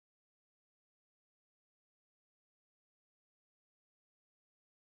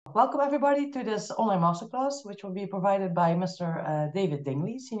Welcome everybody to this online masterclass, which will be provided by Mr. David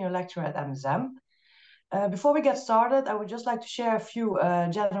Dingli, Senior Lecturer at MSM. Before we get started, I would just like to share a few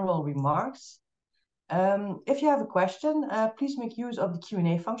general remarks. If you have a question, please make use of the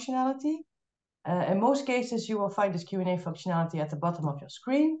Q&A functionality. In most cases, you will find this Q&A functionality at the bottom of your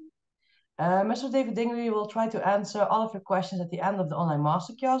screen. Mr. David Dingli will try to answer all of your questions at the end of the online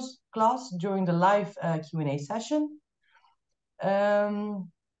masterclass during the live Q&A session.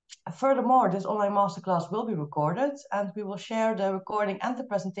 Furthermore, this online masterclass will be recorded, and we will share the recording and the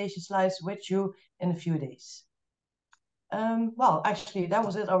presentation slides with you in a few days. Well, actually, that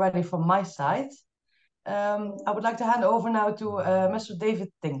was it already from my side. I would like to hand over now to Mr. David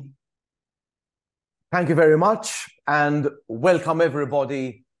Dingli. Thank you very much, and welcome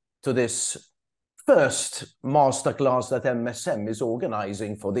everybody to this first masterclass that MSM is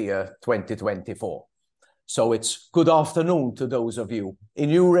organizing for the year 2024. So it's good afternoon to those of you in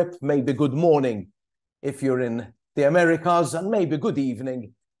Europe, maybe good morning if you're in the Americas, and maybe good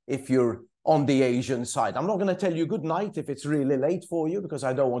evening if you're on the Asian side. I'm not going to tell you good night if it's really late for you, because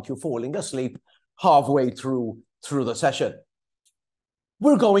I don't want you falling asleep halfway through the session.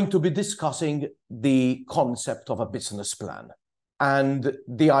 We're going to be discussing the concept of a business plan. And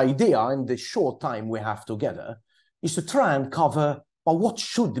the idea in the short time we have together is to try and cover what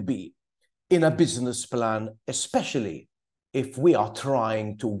should be in a business plan, especially if we are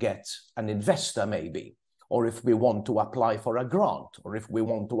trying to get an investor maybe, or if we want to apply for a grant, or if we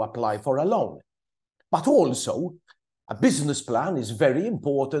want to apply for a loan. But also, a business plan is very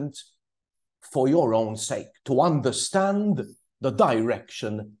important for your own sake, to understand the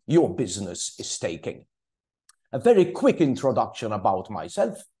direction your business is taking. A very quick introduction about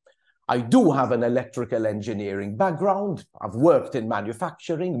myself. I do have an electrical engineering background. I've worked in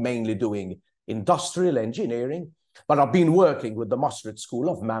manufacturing, mainly doing industrial engineering, but I've been working with the Maastricht School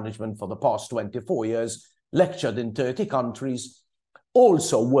of Management for the past 24 years, lectured in 30 countries,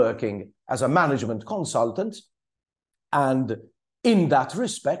 also working as a management consultant. And in that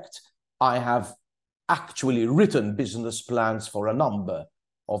respect, I have actually written business plans for a number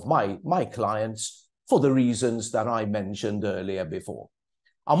of my clients for the reasons that I mentioned earlier before.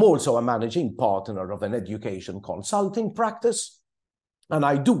 I'm also a managing partner of an education consulting practice, and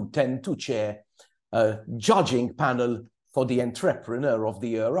I do tend to chair a judging panel for the Entrepreneur of the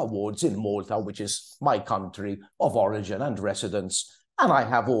Year Awards in Malta, which is my country of origin and residence. And I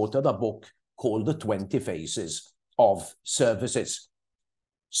have authored a book called The 20 Faces of Services.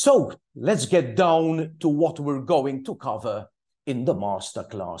 So let's get down to what we're going to cover in the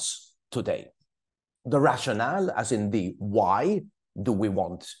masterclass today. The rationale, as in the why do we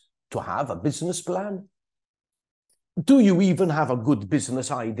want to have a business plan? Do you even have a good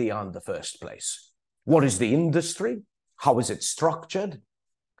business idea in the first place? What is the industry? How is it structured?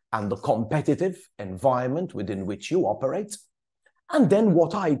 And the competitive environment within which you operate? And then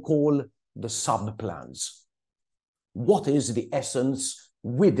what I call the sub-plans. What is the essence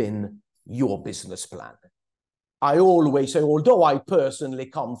within your business plan? I always say, although I personally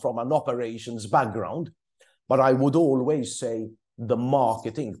come from an operations background, but I would always say the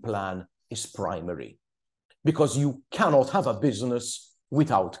marketing plan is primary, because you cannot have a business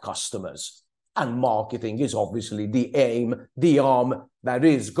without customers. And marketing is obviously the aim, the arm that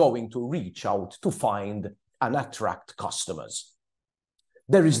is going to reach out to find and attract customers.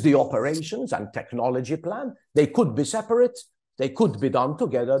 There is the operations and technology plan. They could be separate. They could be done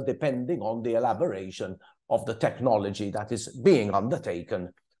together depending on the elaboration of the technology that is being undertaken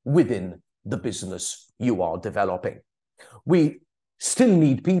within the business you are developing. We still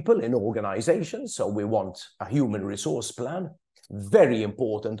need people in organizations, so we want a human resource plan. Very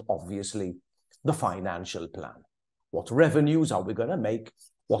important, obviously, the financial plan. What revenues are we going to make?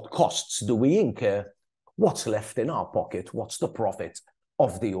 What costs do we incur? What's left in our pocket? What's the profit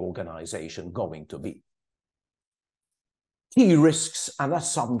of the organization going to be? Key risks and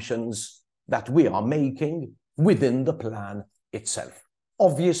assumptions that we are making within the plan itself.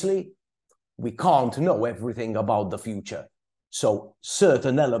 Obviously, we can't know everything about the future, so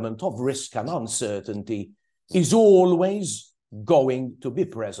certain element of risk and uncertainty is always going to be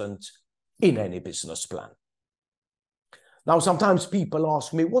present in any business plan. Now, sometimes people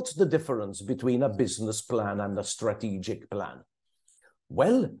ask me, what's the difference between a business plan and a strategic plan?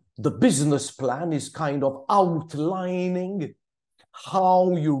 Well, the business plan is kind of outlining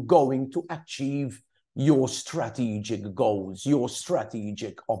how you're going to achieve your strategic goals, your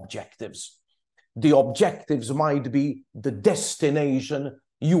strategic objectives. The objectives might be the destination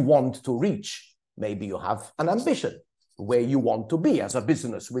you want to reach. Maybe you have an ambition where you want to be as a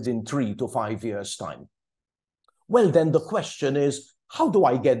business within 3 to 5 years' time. Well, then the question is, How do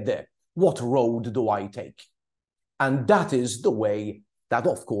I get there? What road do I take? And that is the way that,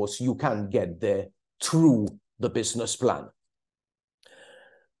 of course, you can get there through the business plan.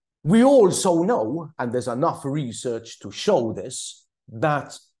 We also know, and there's enough research to show this,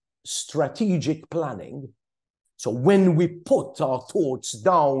 that strategic planning, so when we put our thoughts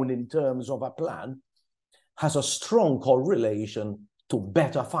down in terms of a plan, has a strong correlation to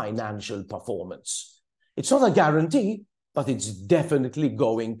better financial performance. It's not a guarantee, but it's definitely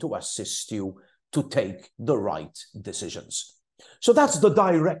going to assist you to take the right decisions. So that's the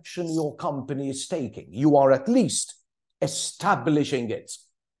direction your company is taking. You are at least establishing it.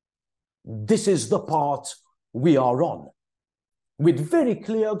 This is the path we are on, with very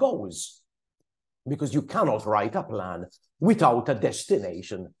clear goals, because you cannot write a plan without a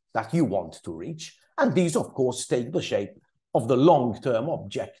destination that you want to reach. And these, of course, take the shape of the long-term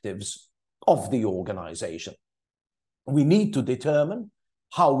objectives of the organization. We need to determine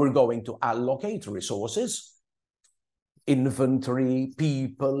how we're going to allocate resources, inventory,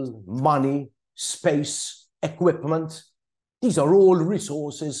 people, money, space, equipment. These are all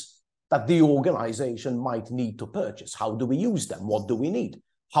resources that the organization might need to purchase. How do we use them? What do we need?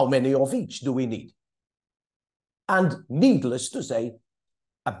 How many of each do we need? And needless to say,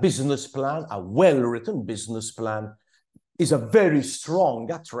 a business plan, a well-written business plan, is a very strong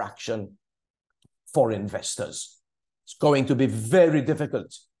attraction for investors. It's going to be very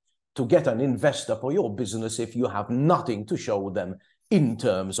difficult to get an investor for your business if you have nothing to show them in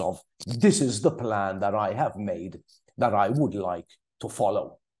terms of, this is the plan that I have made that I would like to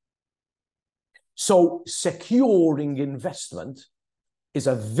follow. So securing investment is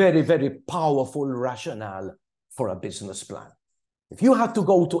a very, very powerful rationale for a business plan. If you had to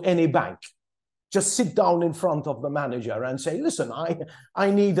go to any bank, just sit down in front of the manager and say, listen,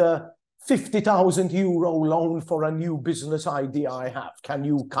 I need a 50,000 euro loan for a new business idea I have. Can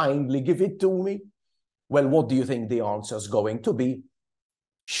you kindly give it to me? Well, what do you think the answer is going to be?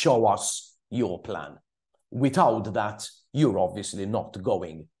 Show us your plan. Without that, you're obviously not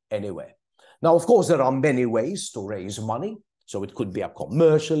going anywhere. Now, of course, there are many ways to raise money. So it could be a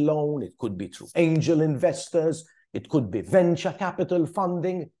commercial loan, it could be through angel investors, it could be venture capital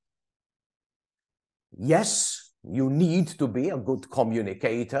funding. Yes, you need to be a good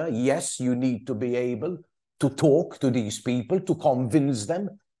communicator. Yes, you need to be able to talk to these people, to convince them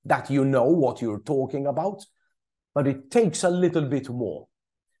that you know what you're talking about. But it takes a little bit more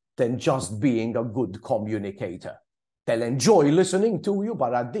than just being a good communicator. They'll enjoy listening to you,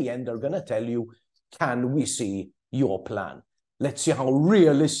 but at the end, they're going to tell you, can we see your plan? Let's see how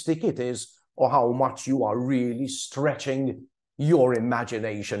realistic it is, or how much you are really stretching your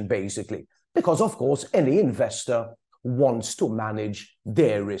imagination, basically. Because, of course, any investor wants to manage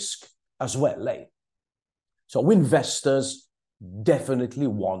their risk as well. So investors definitely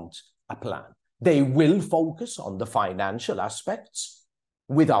want a plan. They will focus on the financial aspects,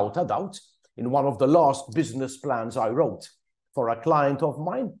 without a doubt. In one of the last business plans I wrote for a client of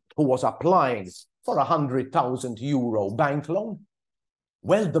mine who was applying for a 100,000 euro bank loan,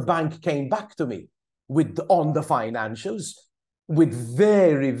 well, the bank came back to me on the financials with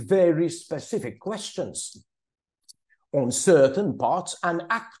very, very specific questions on certain parts, and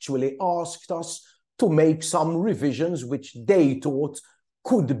actually asked us to make some revisions which they thought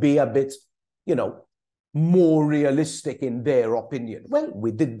could be a bit, more realistic in their opinion. Well,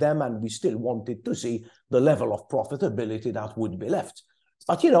 we did them, and we still wanted to see the level of profitability that would be left.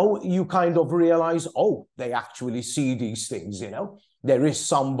 But, you kind of realize, oh, they actually see these things, There is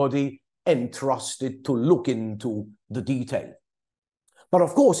somebody entrusted to look into the detail. But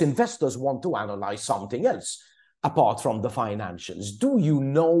of course, investors want to analyze something else apart from the financials. Do you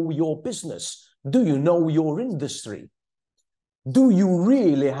know your business? Do you know your industry? Do you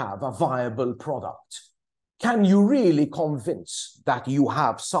really have a viable product? Can you really convince that you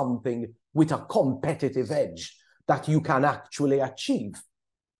have something with a competitive edge, that you can actually achieve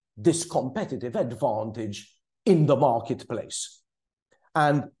this competitive advantage in the marketplace?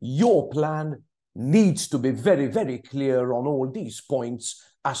 And your plan needs to be very, very clear on all these points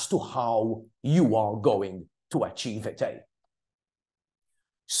as to how you are going to achieve it.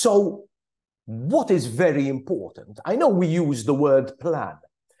 So what is very important? I know we use the word plan,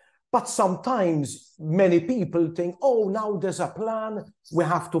 but sometimes many people think, oh, now there's a plan, we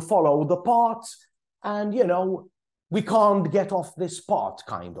have to follow the path, and, we can't get off this path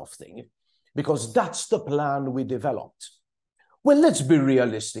kind of thing, because that's the plan we developed. Well, let's be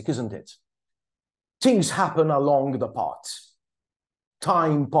realistic, isn't it? Things happen along the path.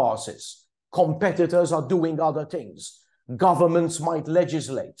 Time passes. Competitors are doing other things. Governments might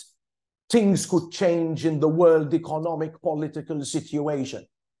legislate. Things could change in the world economic, political situation.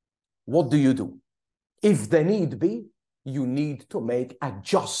 What do? If there need be, you need to make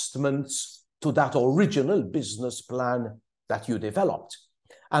adjustments to that original business plan that you developed.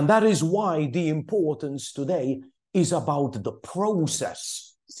 And that is why the importance today is about the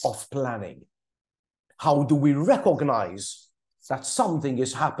process of planning. How do we recognize that something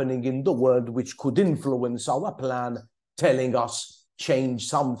is happening in the world which could influence our plan, telling us change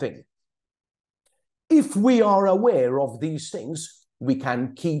something? If we are aware of these things, we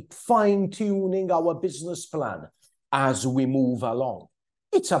can keep fine-tuning our business plan as we move along.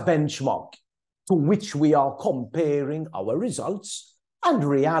 It's a benchmark to which we are comparing our results and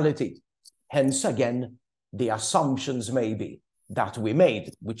reality. Hence, again, the assumptions maybe that we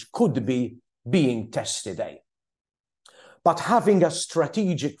made, which could be being tested today. But having a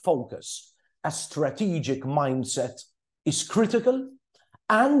strategic focus, a strategic mindset is critical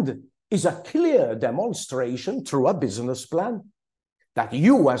and is a clear demonstration through a business plan that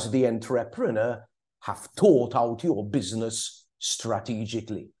you as the entrepreneur have thought out your business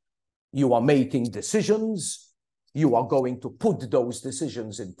strategically. You are making decisions. You are going to put those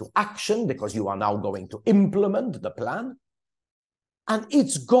decisions into action because you are now going to implement the plan. And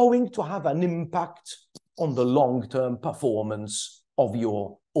it's going to have an impact on the long-term performance of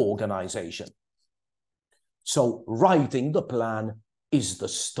your organization. So writing the plan is the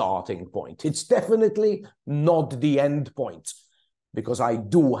starting point. It's definitely not the end point, because I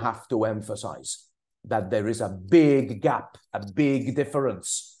do have to emphasize that there is a big gap, a big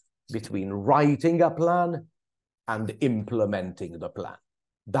difference between writing a plan and implementing the plan.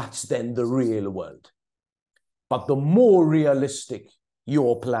 That's then the real world. But the more realistic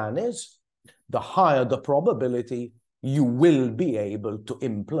your plan is, the higher the probability you will be able to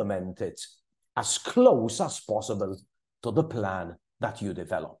implement it as close as possible to the plan that you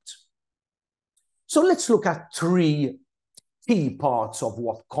developed. So let's look at 3 key parts of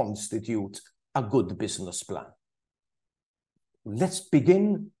what constitute a good business plan. Let's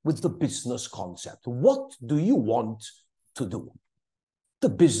begin with the business concept. What do you want to do? The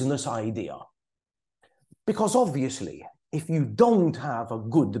business idea. Because obviously, if you don't have a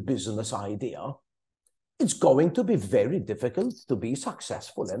good business idea, it's going to be very difficult to be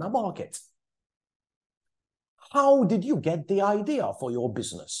successful in a market. How did you get the idea for your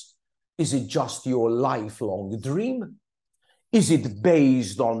business? Is it just your lifelong dream? Is it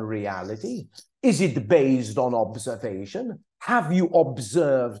based on reality? Is it based on observation? Have you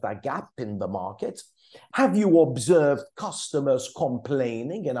observed a gap in the market? Have you observed customers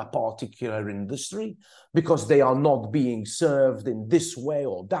complaining in a particular industry because they are not being served in this way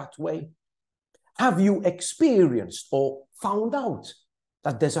or that way? Have you experienced or found out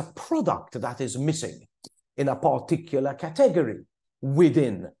that there's a product that is missing in a particular category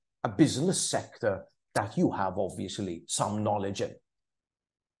within a business sector that you have obviously some knowledge in?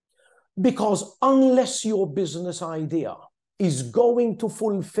 Because unless your business idea is going to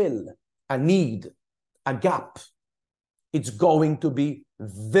fulfill a need, a gap, it's going to be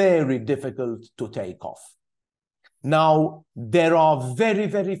very difficult to take off. Now, there are very,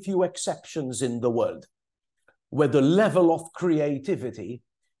 very few exceptions in the world where the level of creativity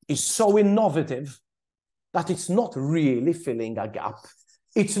is so innovative that it's not really filling a gap.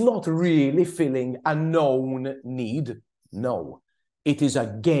 It's not really filling a known need. No, it is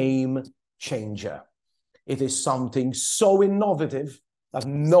a game changer. It is something so innovative that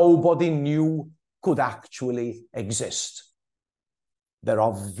nobody knew could actually exist. There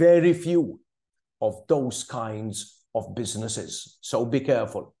are very few of those kinds of businesses, so be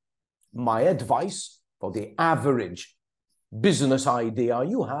careful. My advice for the average business idea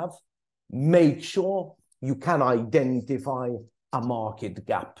you have, make sure you can identify a market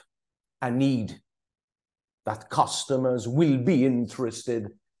gap, a need that customers will be interested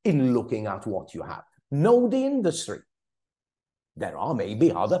in looking at what you have. Know the industry. There are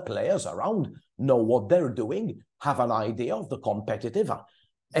maybe other players around, know what they're doing, have an idea of the competitive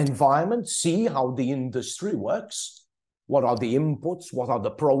environment, see how the industry works, what are the inputs, what are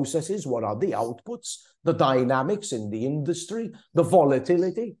the processes, what are the outputs, the dynamics in the industry, the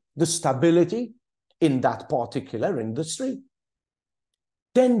volatility, the stability in that particular industry.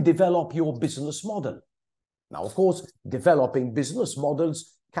 Then develop your business model. Now, of course, developing business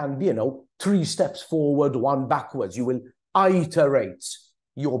models can be, 3 steps forward, 1 backwards. You will iterate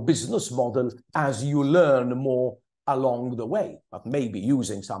your business model as you learn more along the way, but maybe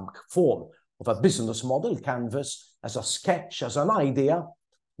using some form of a business model canvas as a sketch, as an idea,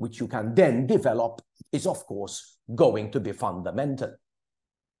 which you can then develop, is of course going to be fundamental.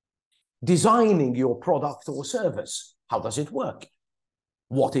 Designing your product or service, how does it work?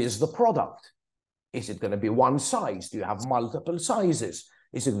 What is the product? Is it going to be one size? Do you have multiple sizes?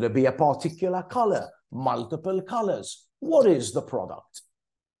 Is it going to be a particular color? Multiple colors? What is the product?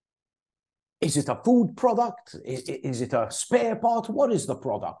 Is it a food product? Is it a spare part? What is the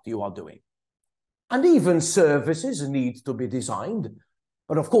product you are doing? And even services need to be designed.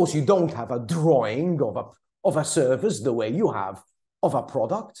 But of course, you don't have a drawing of a service the way you have of a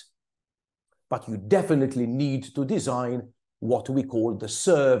product. But you definitely need to design what we call the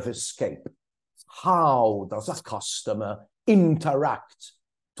servicescape. How does a customer interact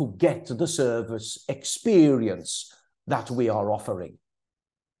to get the service experience that we are offering?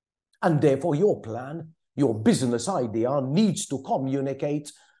 And therefore, your plan, your business idea needs to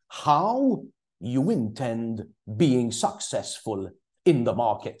communicate how you intend being successful in the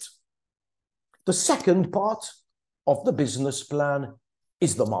market. The second part of the business plan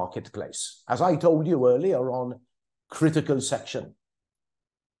is the marketplace. As I told you earlier on, critical section.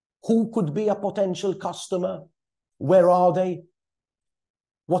 Who could be a potential customer? Where are they?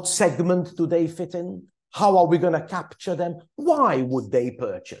 What segment do they fit in? How are we going to capture them? Why would they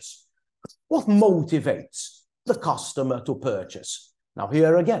purchase? What motivates the customer to purchase? Now,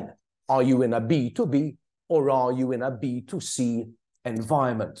 here again, are you in a B2B or are you in a B2C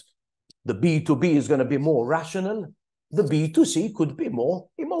environment? The B2B is going to be more rational. The B2C could be more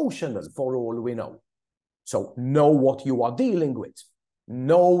emotional for all we know. So know what you are dealing with.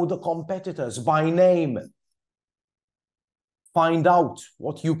 Know the competitors by name. Find out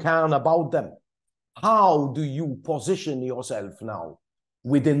what you can about them. How do you position yourself now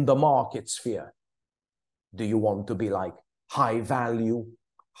within the market sphere? Do you want to be like high value,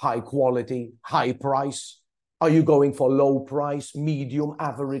 high quality, high price? Are you going for low price, medium,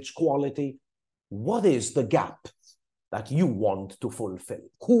 average quality? What is the gap that you want to fulfill?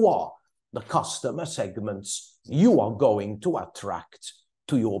 Who are the customer segments you are going to attract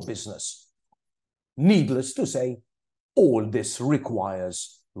to your business? Needless to say, all this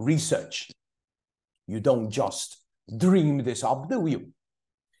requires research. You don't just dream this up, do you?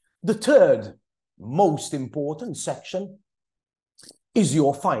 The third most important section is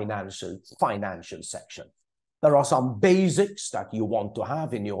your financial section. There are some basics that you want to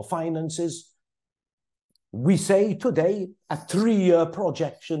have in your finances. We say today a 3-year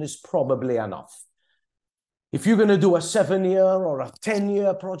projection is probably enough. If you're going to do a 7-year or a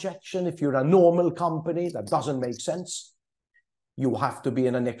 10-year projection, if you're a normal company, that doesn't make sense. You have to be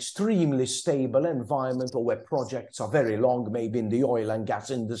in an extremely stable environment or where projects are very long, maybe in the oil and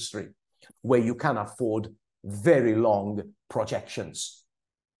gas industry, where you can afford very long projections.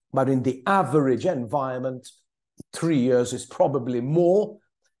 But in the average environment, 3 years is probably more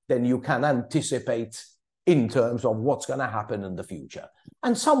than you can anticipate in terms of what's going to happen in the future.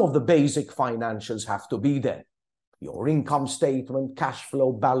 And some of the basic financials have to be there. Your income statement, cash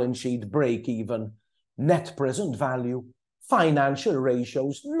flow, balance sheet, break even, net present value, financial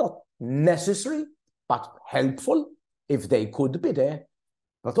ratios, not necessary, but helpful if they could be there,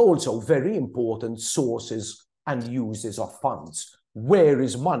 but also very important sources and uses of funds. Where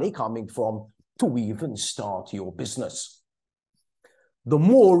is money coming from to even start your business? The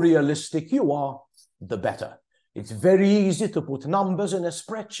more realistic you are, the better. It's very easy to put numbers in a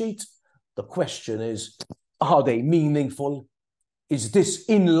spreadsheet. The question is, are they meaningful? Is this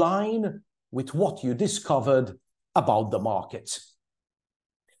in line with what you discovered about the market?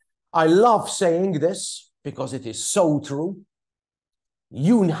 I love saying this because it is so true.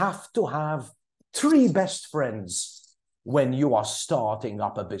 You have to have 3 best friends when you are starting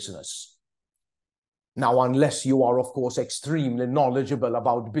up a business. Now, unless you are, of course, extremely knowledgeable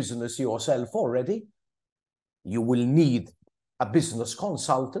about business yourself already, you will need a business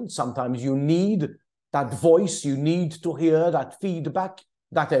consultant. Sometimes you need that voice. You need to hear that feedback,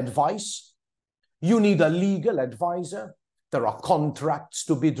 that advice. You need a legal advisor. There are contracts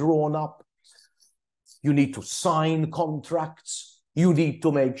to be drawn up. You need to sign contracts. You need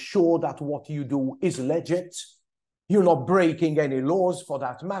to make sure that what you do is legit. You're not breaking any laws for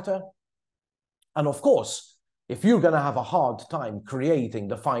that matter. And of course, if you're going to have a hard time creating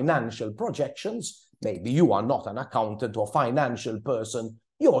the financial projections, maybe you are not an accountant or financial person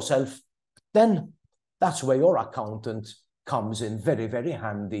yourself, then that's where your accountant comes in very, very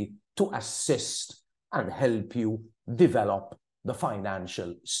handy to assist and help you develop the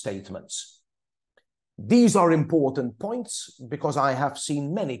financial statements. These are important points because I have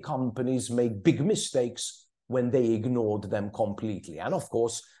seen many companies make big mistakes when they ignored them completely. And of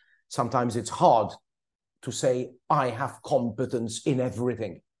course, sometimes it's hard to say, I have competence in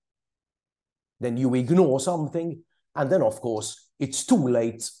everything. Then you ignore something, and then, of course, it's too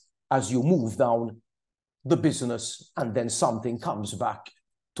late as you move down the business, and then something comes back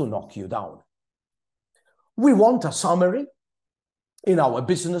to knock you down. We want a summary in our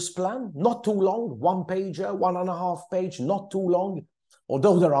business plan, not too long, 1 page, 1.5 page, not too long,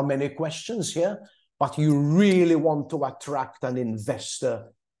 although there are many questions here, but you really want to attract an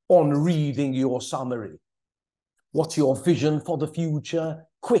investor on reading your summary. What's your vision for the future?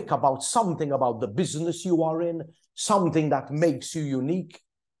 Quick about something about the business you are in, something that makes you unique.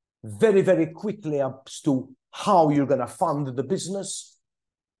 Very, very quickly as to how you're going to fund the business,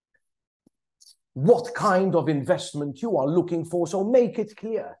 what kind of investment you are looking for. So make it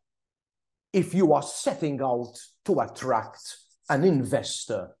clear if you are setting out to attract an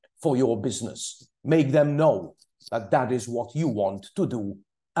investor for your business. Make them know that that is what you want to do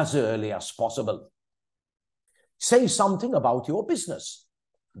as early as possible. Say something about your business.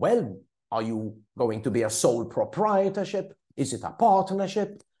 Well, are you going to be a sole proprietorship? Is it a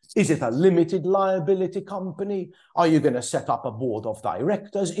partnership? Is it a limited liability company? Are you going to set up a board of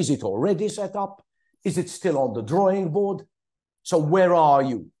directors? Is it already set up? Is it still on the drawing board? So where are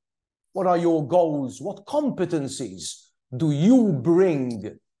you? What are your goals? What competencies do you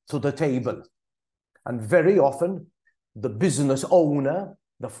bring to the table? And very often, the business owner,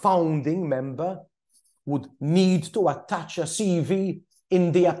 the founding member, would need to attach a CV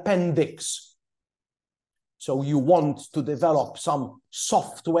in the appendix. So you want to develop some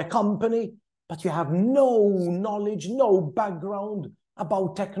software company, but you have no knowledge, no background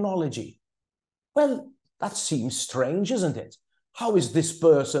about technology. Well, that seems strange, isn't it? How is this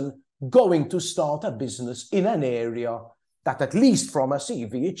person going to start a business in an area that, at least from a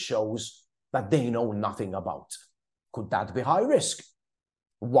CV, it shows that they know nothing about? Could that be high risk?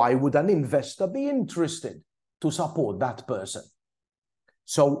 Why would an investor be interested to support that person?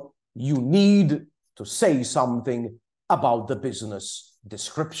 So you need to say something about the business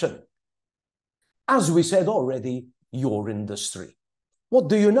description. As we said already, your industry. What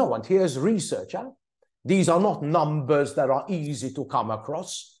do you know? And here's research. These are not numbers that are easy to come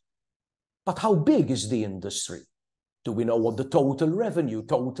across. But how big is the industry? Do we know what the total revenue,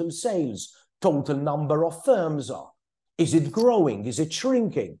 total sales, total number of firms are? Is it growing? Is it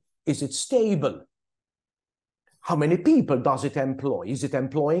shrinking? Is it stable? How many people does it employ? Is it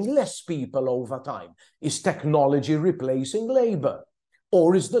employing less people over time? Is technology replacing labor?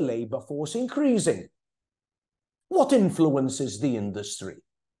 Or is the labor force increasing? What influences the industry?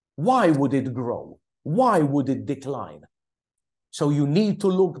 Why would it grow? Why would it decline? So you need to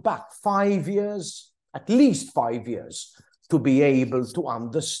look back 5 years, at least 5 years, to be able to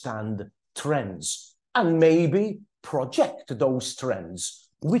understand trends and maybe project those trends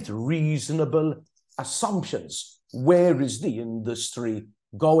with reasonable assumptions. Where is the industry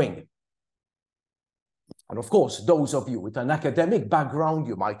going? And of course, those of you with an academic background,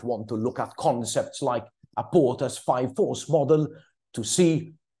 you might want to look at concepts like a Porter's 5-force model to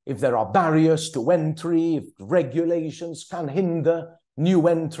see if there are barriers to entry, if regulations can hinder new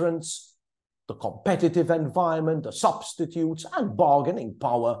entrants, the competitive environment, the substitutes, and bargaining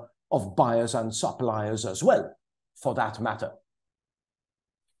power of buyers and suppliers as well, for that matter.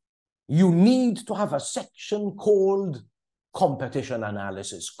 You need to have a section called competition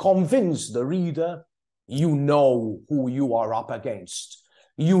analysis. Convince the reader you know who you are up against.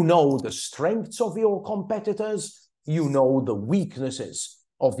 You know the strengths of your competitors. You know the weaknesses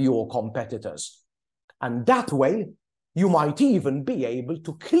of your competitors. And that way, you might even be able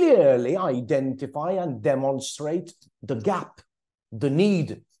to clearly identify and demonstrate the gap, the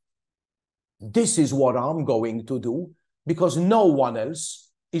need. This is what I'm going to do because no one else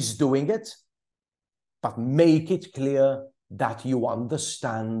is doing it, but make it clear that you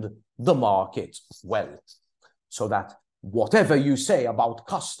understand the market well, so that whatever you say about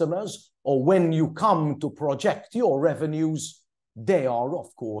customers or when you come to project your revenues, they are,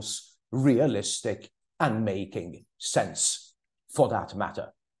 of course, realistic and making sense for that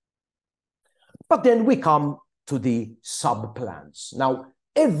matter. But then we come to the sub-plans. Now,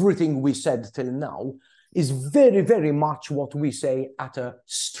 everything we said till now is very, very much what we say at a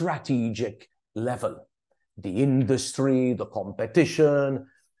strategic level. The industry, the competition,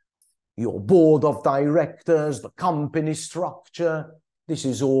 your board of directors, the company structure, this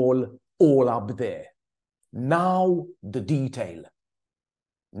is all up there. Now the detail.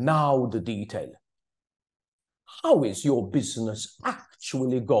 Now the detail. How is your business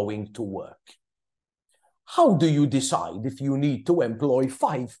actually going to work? How do you decide if you need to employ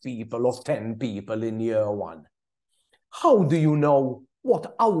 5 people or 10 people in year 1? How do you know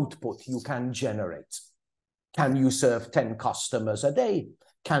what output you can generate? Can you serve 10 customers a day?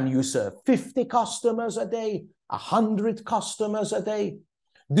 Can you serve 50 customers a day? 100 customers a day?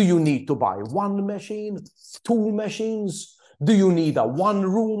 Do you need to buy 1 machine, 2 machines? Do you need a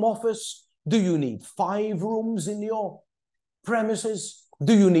one-room office? Do you need 5 rooms in your premises?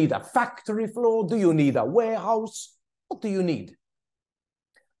 Do you need a factory floor? Do you need a warehouse? What do you need?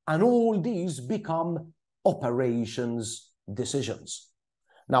 And all these become operations decisions.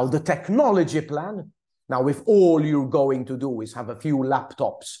 Now, the technology plan, now if all you're going to do is have a few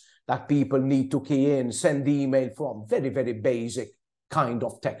laptops that people need to key in, send email from, very, very basic kind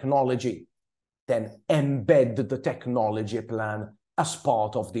of technology, then embed the technology plan as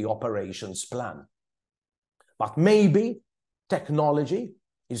part of the operations plan. But maybe technology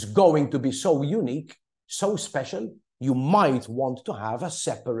is going to be so unique, so special, you might want to have a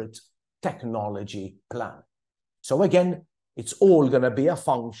separate technology plan. So again, it's all going to be a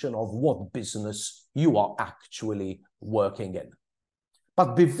function of what business you are actually working in.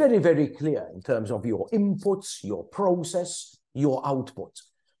 But be very, very clear in terms of your inputs, your process, your output,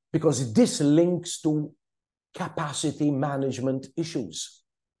 because this links to capacity management issues.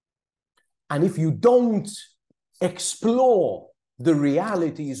 And if you don't explore the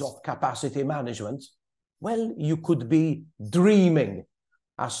realities of capacity management, well, you could be dreaming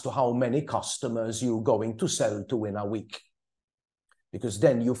as to how many customers you're going to sell to in a week. Because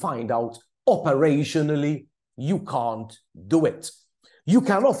then you find out operationally you can't do it. You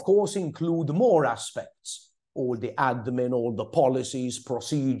can, of course, include more aspects, all the admin, all the policies,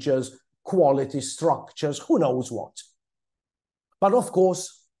 procedures, quality structures, who knows what. But of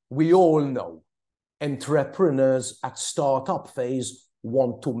course, we all know entrepreneurs at startup phase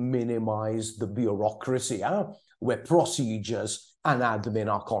want to minimize the bureaucracy, where procedures and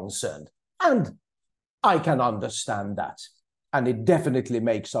admin are concerned. And I can understand that. And it definitely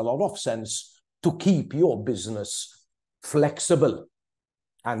makes a lot of sense to keep your business flexible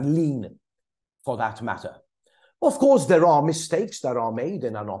and lean, for that matter. Of course, there are mistakes that are made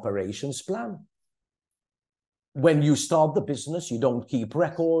in an operations plan. When you start the business, you don't keep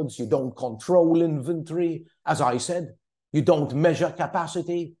records, you don't control inventory. As I said, you don't measure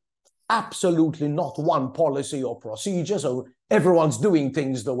capacity. Absolutely not one policy or procedure, so everyone's doing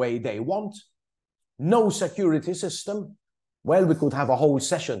things the way they want. No security system. Well, we could have a whole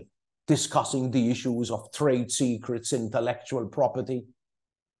session discussing the issues of trade secrets, intellectual property.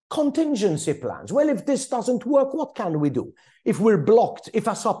 Contingency plans. Well, if this doesn't work, what can we do? If we're blocked, if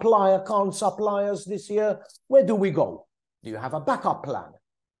a supplier can't supply us this year, where do we go? Do you have a backup plan?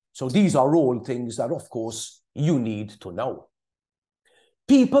 So these are all things that, of course, you need to know.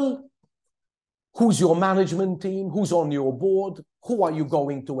 People, who's your management team? Who's on your board? Who are you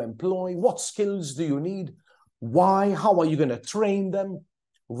going to employ? What skills do you need? Why? How are you going to train them?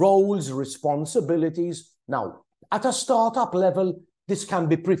 Roles, responsibilities. Now, at a startup level, this can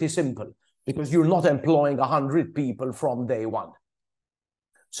be pretty simple because you're not employing 100 people from day one.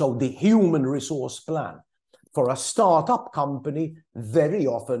 So the human resource plan for a startup company very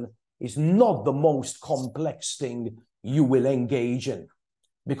often is not the most complex thing you will engage in,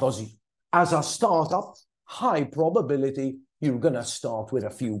 because as a startup, high probability you're going to start with a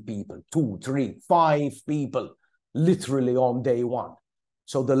few people, 2, 3, 5 people, literally on day one.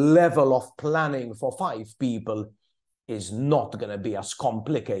 So the level of planning for 5 people is not going to be as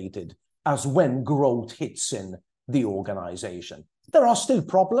complicated as when growth hits in the organization. There are still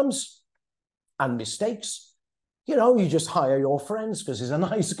problems and mistakes. You know, you just hire your friends because he's a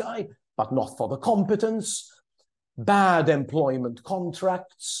nice guy, but not for the competence. Bad employment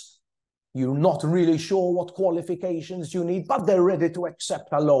contracts. You're not really sure what qualifications you need, but they're ready to accept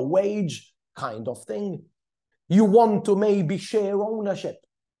a low wage kind of thing. You want to maybe share ownership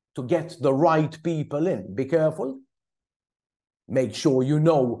to get the right people in. Be careful. Make sure you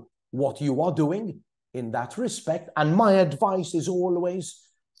know what you are doing in that respect. And my advice is always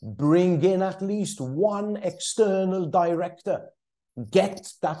bring in at least one external director.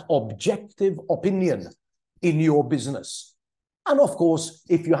 Get that objective opinion in your business. And of course,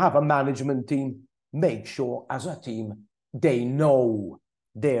 if you have a management team, make sure as a team they know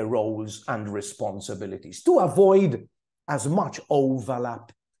their roles and responsibilities to avoid as much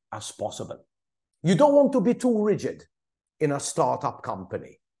overlap as possible. You don't want to be too rigid in a startup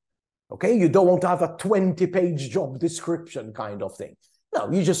company. Okay, you don't want to have a 20-page job description kind of thing. No,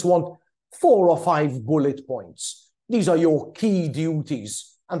 you just want 4 or 5 bullet points. These are your key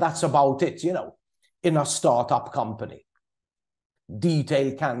duties, and that's about it, you know, in a startup company.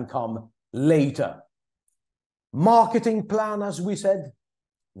 Detail can come later. Marketing plan, as we said,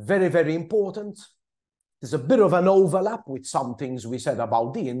 very, very important. There's a bit of an overlap with some things we said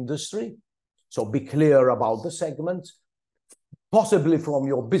about the industry. So be clear about the segment. Possibly from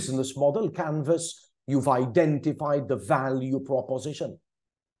your business model canvas, you've identified the value proposition.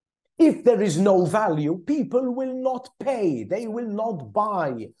 If there is no value, people will not pay. They will not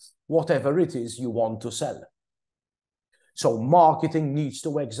buy whatever it is you want to sell. So marketing needs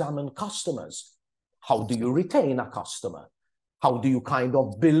to examine customers. How do you retain a customer? How do you kind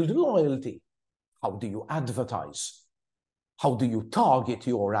of build loyalty? How do you advertise? How do you target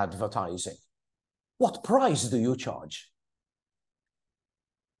your advertising? What price do you charge?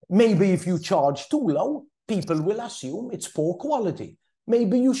 Maybe if you charge too low, people will assume it's poor quality.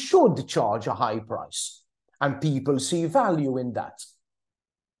 Maybe you should charge a high price and people see value in that.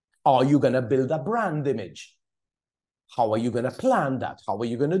 Are you going to build a brand image? How are you going to plan that? How are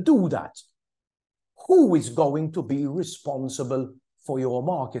you going to do that? Who is going to be responsible for your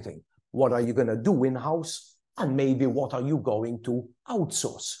marketing? What are you going to do in-house? And maybe what are you going to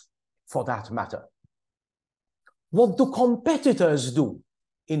outsource for that matter? What do competitors do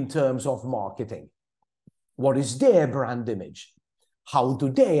in terms of marketing? What is their brand image? How do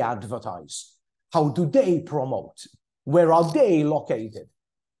they advertise? How do they promote? Where are they located?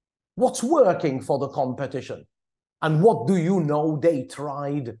 What's working for the competition? And what do you know they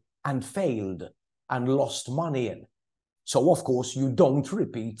tried and failed and lost money in? So, of course, you don't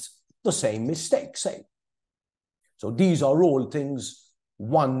repeat the same mistakes, eh? So these are all things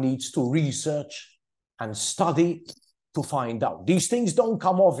one needs to research and study to find out. These things don't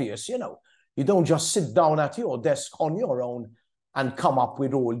come obvious, you know. You don't just sit down at your desk on your own and come up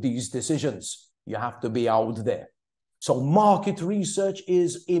with all these decisions. You have to be out there. So market research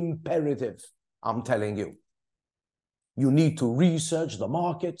is imperative, I'm telling you. You need to research the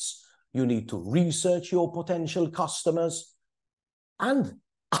markets. You need to research your potential customers. And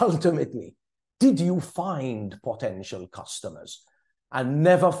ultimately, did you find potential customers? And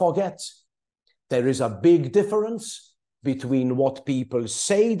never forget, there is a big difference between what people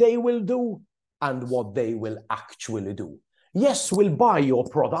say they will do and what they will actually do. Yes, we'll buy your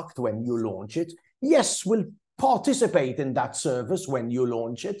product when you launch it. Yes, we'll participate in that service when you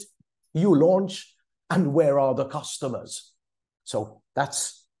launch it. You launch, and where are the customers? So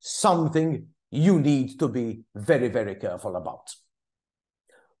that's something you need to be very, very careful about.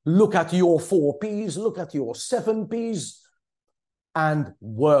 Look at your 4 Ps, look at your 7 Ps, and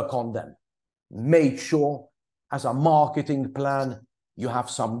work on them. Make sure, as a marketing plan, you have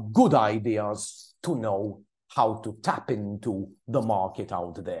some good ideas to know how to tap into the market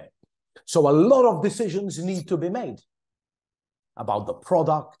out there. So a lot of decisions need to be made about the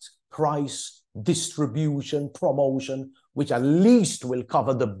product, price, distribution, promotion, which at least will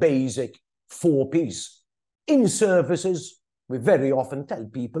cover the basic 4 Ps. In services, we very often tell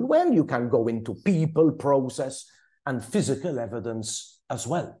people, well, you can go into people, process, and physical evidence as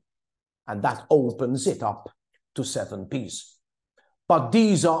well. And that opens it up to 7 Ps. But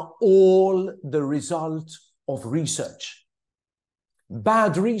these are all the result of research.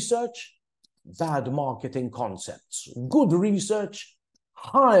 Bad research, bad marketing concepts. Good research,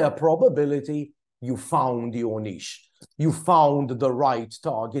 higher probability you found your niche. You found the right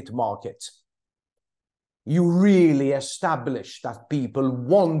target market. You really establish that people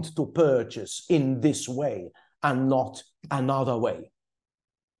want to purchase in this way and not another way.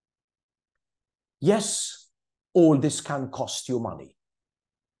 Yes, all this can cost you money.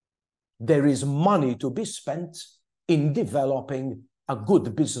 There is money to be spent in developing a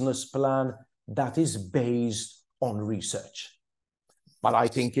good business plan that is based on research. But I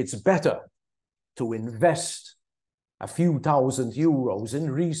think it's better to invest a few €1,000 in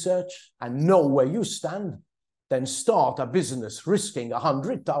research and know where you stand than start a business risking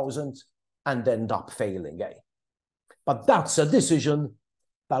 100,000 and end up failing, eh? But that's a decision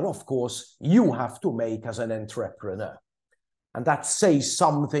that, of course, you have to make as an entrepreneur. And that says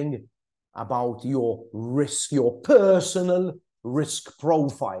something about your risk, your personal risk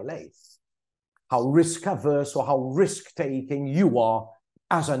profile, eh? How risk averse or how risk-taking you are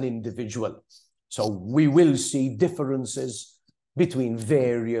as an individual. So we will see differences between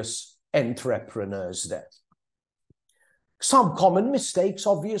various entrepreneurs there. Some common mistakes,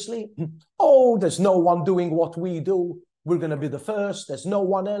 obviously. Oh, there's no one doing what we do. We're going to be the first. There's no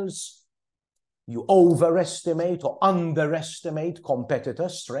one else. You overestimate or underestimate competitor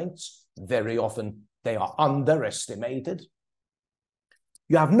strengths. Very often they are underestimated.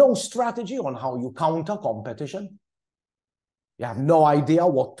 You have no strategy on how you counter competition. You have no idea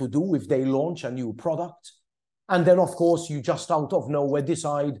what to do if they launch a new product. And then, of course, you just out of nowhere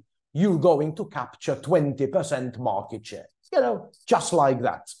decide you're going to capture 20% market share. You know, just like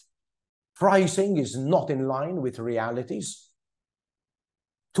that. Pricing is not in line with realities.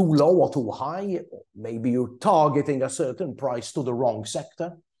 Too low or too high. Maybe you're targeting a certain price to the wrong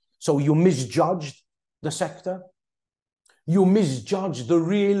sector. So you misjudged the sector. You misjudge the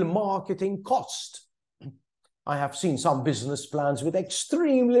real marketing cost. I have seen some business plans with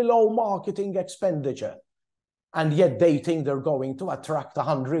extremely low marketing expenditure, and yet they think they're going to attract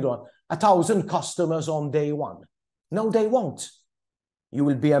 100 or 1,000 customers on day one. No, they won't. You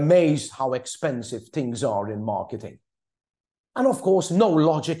will be amazed how expensive things are in marketing. And of course, no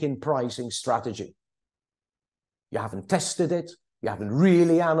logic in pricing strategy. You haven't tested it. You haven't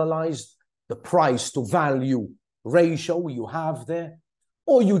really analyzed the price to value ratio you have there,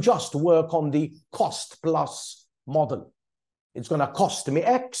 or you just work on the cost plus model. It's going to cost me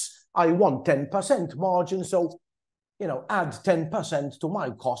X. I want 10% margin. So, add 10% to my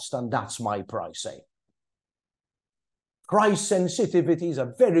cost and that's my price. Price sensitivity is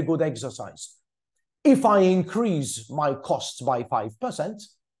a very good exercise. If I increase my costs by 5%,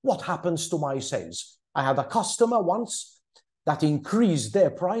 what happens to my sales? I had a customer once that increased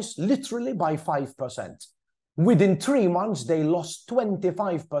their price literally by 5%. Within 3 months, they lost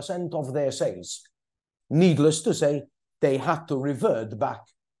 25% of their sales. Needless to say, they had to revert back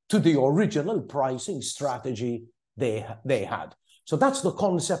to the original pricing strategy they had. So that's the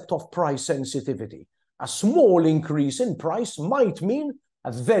concept of price sensitivity. A small increase in price might mean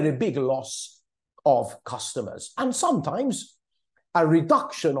a very big loss of customers. And sometimes a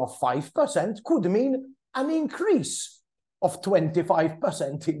reduction of 5% could mean an increase of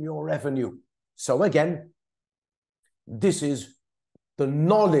 25% in your revenue. So again, this is the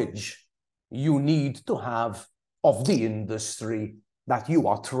knowledge you need to have of the industry that you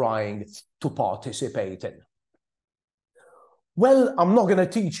are trying to participate in. Well, I'm not going to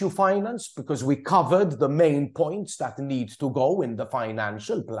teach you finance because we covered the main points that need to go in the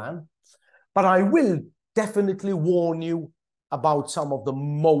financial plan. But I will definitely warn you about some of the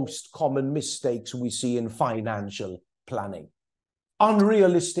most common mistakes we see in financial planning.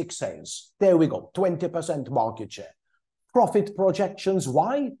 Unrealistic sales. There we go, 20% market share. Profit projections.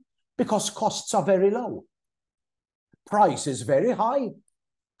 Why? Because costs are very low. Price is very high.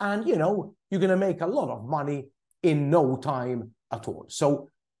 And, you're going to make a lot of money in no time at all. So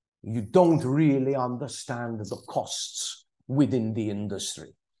you don't really understand the costs within the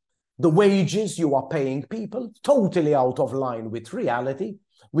industry. The wages you are paying people, totally out of line with reality.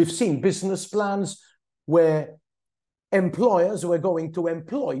 We've seen business plans where employers were going to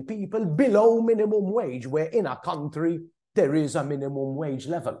employ people below minimum wage, where in a country there is a minimum wage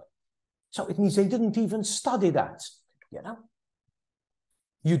level. So it means they didn't even study that,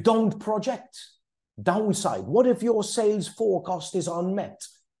 You don't project downside. What if your sales forecast is unmet?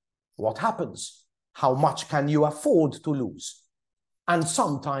 What happens? How much can you afford to lose? And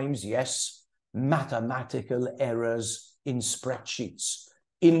sometimes, yes, mathematical errors in spreadsheets,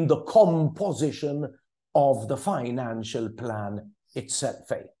 in the composition of the financial plan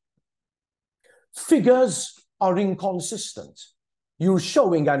itself. Figures are inconsistent. You're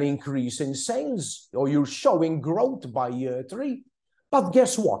showing an increase in sales, or you're showing growth by year 3. But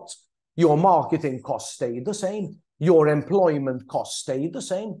guess what? Your marketing costs stay the same. Your employment costs stay the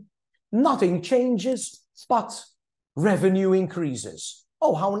same. Nothing changes, but revenue increases.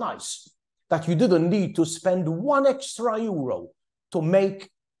 Oh, how nice that you didn't need to spend €1 extra to make,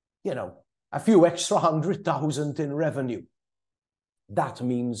 a few extra 100,000 in revenue. That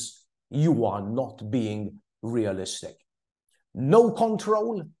means you are not being realistic. No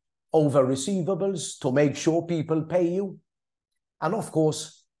control over receivables to make sure people pay you. And of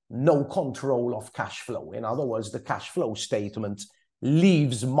course, no control of cash flow. In other words, the cash flow statement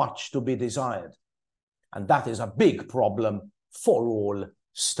leaves much to be desired. And that is a big problem for all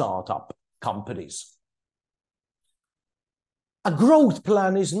startup companies. A growth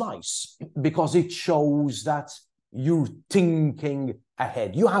plan is nice because it shows that you're thinking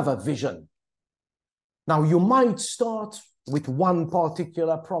ahead. You have a vision. Now, you might start with one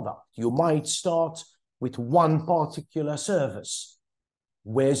particular product. You might start with one particular service.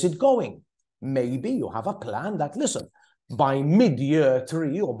 Where's it going? Maybe you have a plan that, listen, by mid-year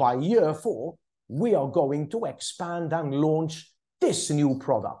 3 or by year 4, we are going to expand and launch this new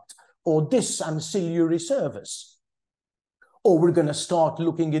product or this ancillary service. Or we're going to start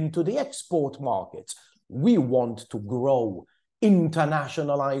looking into the export market. We want to grow.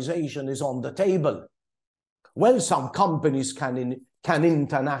 Internationalization is on the table. Well, some companies can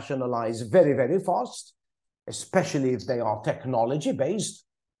internationalize very, very fast, especially if they are technology-based.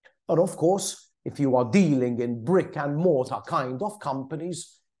 But of course, if you are dealing in brick and mortar kind of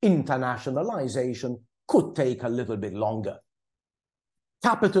companies, internationalization could take a little bit longer.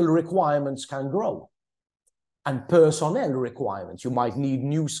 Capital requirements can grow. And personnel requirements. You might need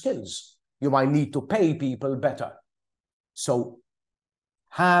new skills. You might need to pay people better. So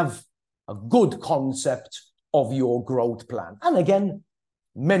have a good concept of your growth plan. And again,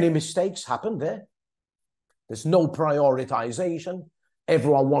 many mistakes happen there. There's no prioritization.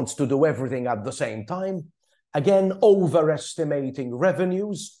 Everyone wants to do everything at the same time. Again, overestimating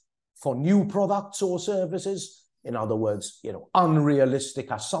revenues for new products or services. In other words,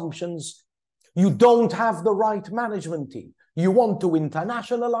 unrealistic assumptions. You don't have the right management team. You want to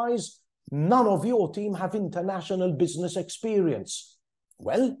internationalize. None of your team have international business experience.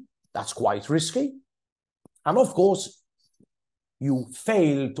 Well, that's quite risky. And of course, you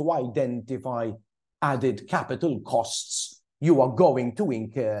fail to identify added capital costs you are going to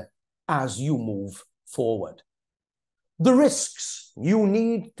incur as you move forward. The risks, you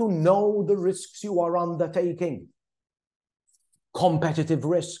need to know the risks you are undertaking. Competitive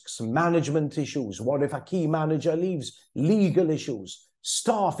risks, management issues. What if a key manager leaves? Legal issues,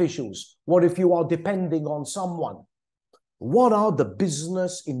 staff issues. What if you are depending on someone? What are the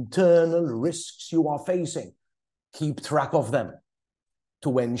business internal risks you are facing? Keep track of them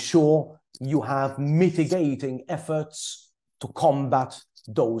to ensure you have mitigating efforts to combat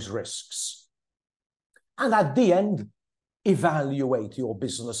those risks. And at the end, evaluate your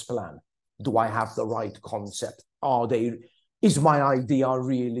business plan. Do I have the right concept? Is my idea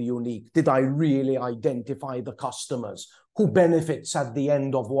really unique? Did I really identify the customers? Who benefits at the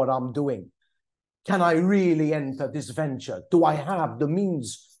end of what I'm doing? Can I really enter this venture? Do I have the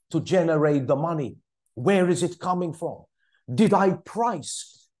means to generate the money? Where is it coming from? Did I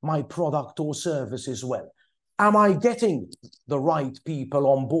price my product or services well? Am I getting the right people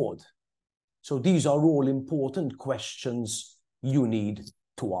on board? So these are all important questions you need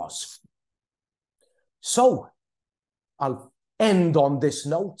to ask. So I'll end on this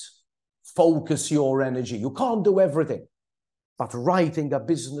note. Focus your energy. You can't do everything, but writing a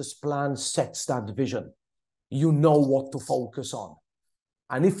business plan sets that vision. You know what to focus on.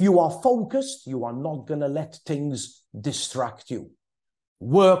 And if you are focused, you are not going to let things distract you.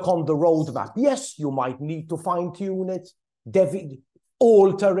 Work on the roadmap. Yes, you might need to fine-tune it,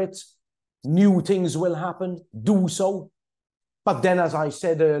 alter it. New things will happen. Do so. But then, as I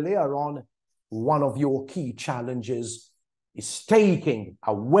said earlier on, one of your key challenges is taking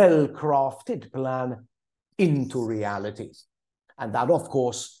a well-crafted plan into reality. And that, of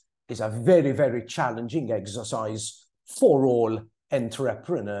course, is a very, very challenging exercise for all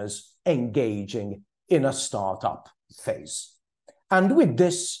entrepreneurs engaging in a startup phase. And with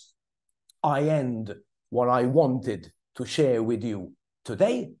this, I end what I wanted to share with you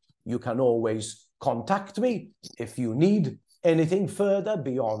today. You can always contact me if you need anything further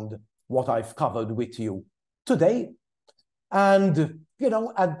beyond what I've covered with you today. And,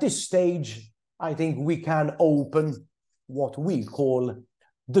 at this stage, I think we can open what we call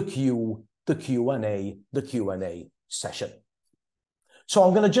the Q&A session. So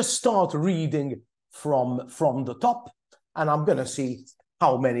I'm going to just start reading from the top, and I'm going to see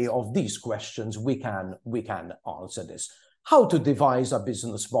how many of these questions we can answer this. How to devise a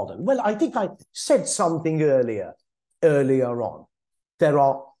business model? Well, I think I said something earlier on. There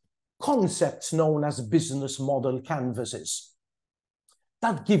are concepts known as business model canvases.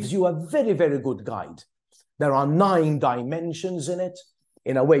 That gives you a very, very good guide. There are 9 dimensions in it.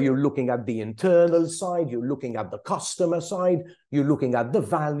 In a way, you're looking at the internal side, you're looking at the customer side, you're looking at the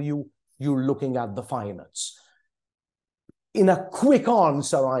value, you're looking at the finance. In a quick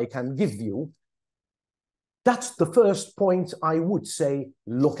answer I can give you, that's the first point I would say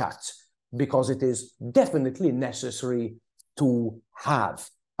look at, because it is definitely necessary to have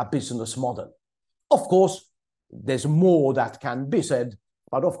a business model. Of course, there's more that can be said,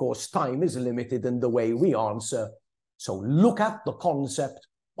 but of course, time is limited in the way we answer. So look at the concept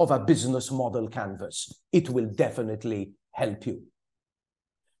of a business model canvas. It will definitely help you.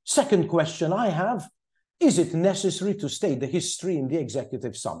 Second question I have, is it necessary to state the history in the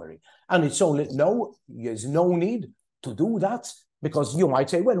executive summary? And it's only no, there's no need to do that, because you might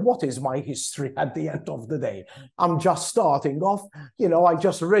say, well, what is my history at the end of the day? I'm just starting off. I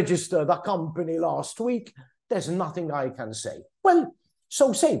just registered a company last week. There's nothing I can say. Well,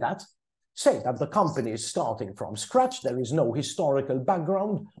 so say that. Say that the company is starting from scratch. There is no historical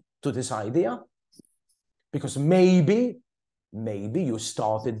background to this idea, because maybe you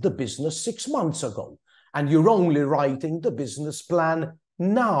started the business 6 months ago and you're only writing the business plan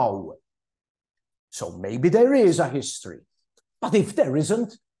now. So maybe there is a history. But if there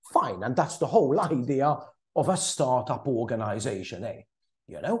isn't, fine. And that's the whole idea of a startup organization,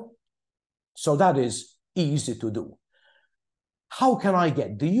 So that is easy to do. How can I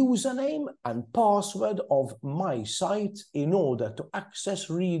get the username and password of my site in order to access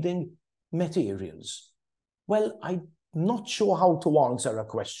reading materials? Well, I'm not sure how to answer a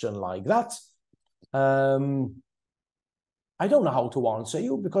question like that. I don't know how to answer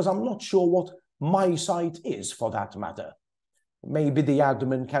you because I'm not sure what my site is for that matter. Maybe the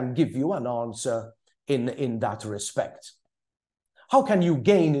admin can give you an answer in that respect. How can you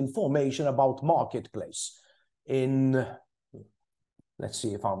gain information about marketplace? Let's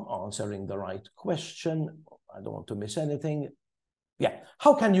see if I'm answering the right question. I don't want to miss anything. Yeah,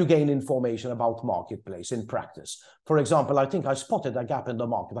 how can you gain information about marketplace in practice? For example, I think I spotted a gap in the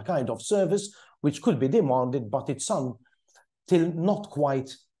market, a kind of service which could be demanded, but it's still not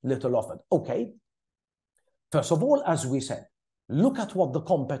quite little offered. Okay, first of all, as we said, look at what the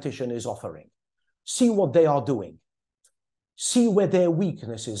competition is offering. See what they are doing. See where their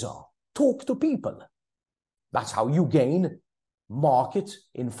weaknesses are. Talk to people. That's how you gain market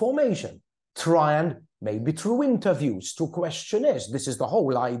information. Try and maybe through interviews, through questionnaires. This is the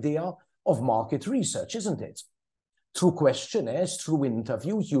whole idea of market research, isn't it? Through questionnaires, through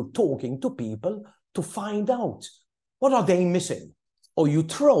interviews, you're talking to people to find out what are they missing. Or you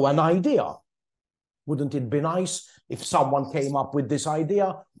throw an idea. Wouldn't it be nice if someone came up with this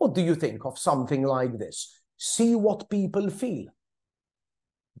idea? What do you think of something like this? See what people feel.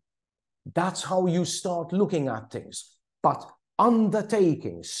 That's how you start looking at things. But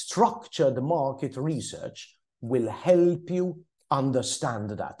undertaking structured market research will help you understand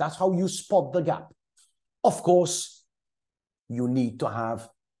that. That's how you spot the gap. Of course, you need to have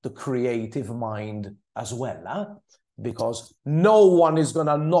the creative mind as well, huh? Because no one is going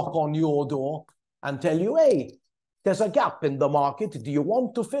to knock on your door and tell you, hey, there's a gap in the market. Do you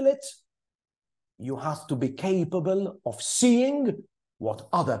want to fill it? You have to be capable of seeing what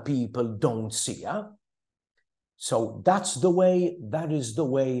other people don't see. Huh? So that is the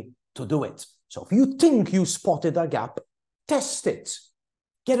way to do it. So if you think you spotted a gap, test it.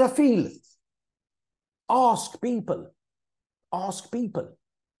 Get a feel. Ask people. Ask people.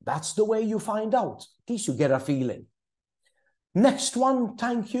 That's the way you find out. At least you get a feeling. Next one,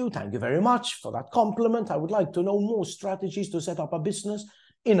 thank you. Thank you very much for that compliment. I would like to know more strategies to set up a business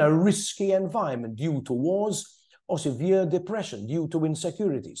in a risky environment due to wars or severe depression due to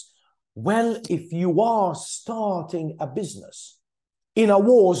insecurities. Well, if you are starting a business in a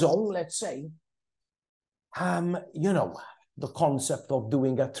war zone, let's say, you know, the concept of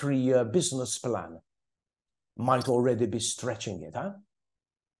doing a 3-year business plan might already be stretching it, huh?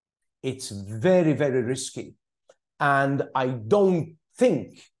 It's very, very risky. And I don't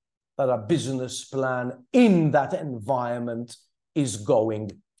think that a business plan in that environment is going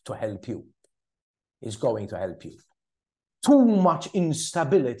to help you. Too much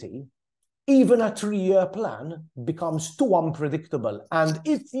instability, even a 3-year plan becomes too unpredictable. And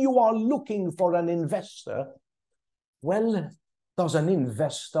if you are looking for an investor, well, does an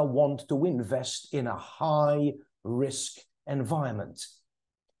investor want to invest in a high-risk environment?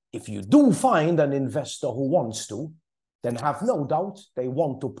 If you do find an investor who wants to, then have no doubt they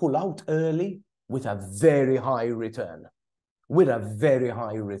want to pull out early with a very high return.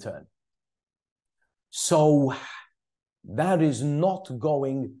 So that is not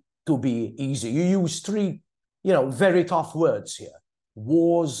going to be easy. You use 3, very tough words here.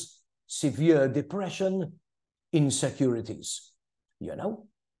 Wars, severe depression, insecurities,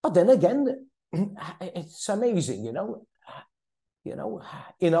 But then again, it's amazing,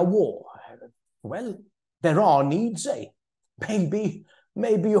 in a war, well, there are needs, eh? Maybe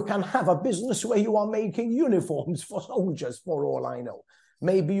you can have a business where you are making uniforms for soldiers, for all I know.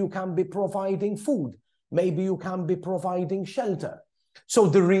 Maybe you can be providing food. Maybe you can be providing shelter. So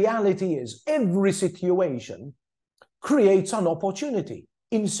the reality is every situation creates an opportunity,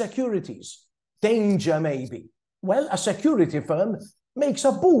 insecurities, danger maybe. Well, a security firm makes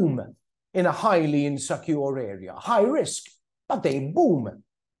a boom in a highly insecure area, high risk, but they boom.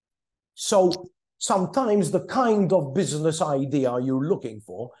 So sometimes the kind of business idea you're looking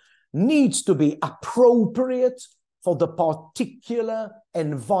for needs to be appropriate for the particular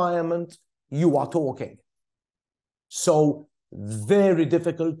environment you are talking. So very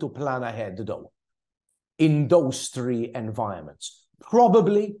difficult to plan ahead, though, in those 3 environments.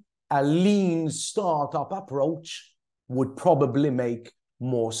 Probably a lean startup approach would probably make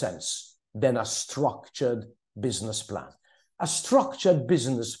more sense than a structured business plan. A structured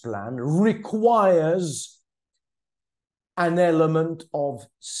business plan requires an element of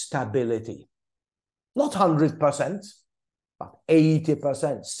stability. Not 100%, but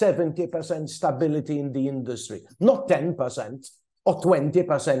 80%, 70% stability in the industry. Not 10% or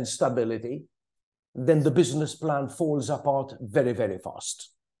 20% stability. Then the business plan falls apart very, very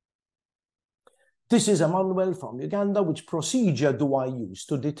fast. This is Emmanuel from Uganda. Which procedure do I use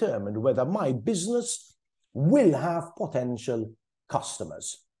to determine whether my business will have potential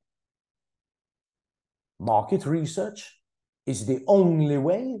customers? Market research is the only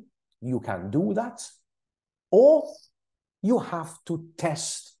way you can do that, or you have to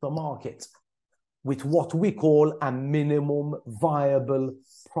test the market with what we call a minimum viable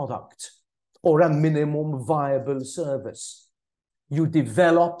product or a minimum viable service. You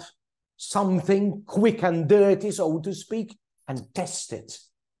develop something quick and dirty, so to speak, and test it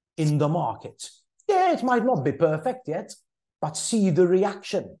in the market. Yeah, it might not be perfect yet, but see the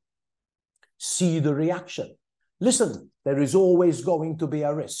reaction. See the reaction. Listen, there is always going to be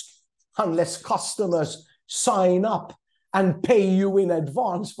a risk. Unless customers sign up and pay you in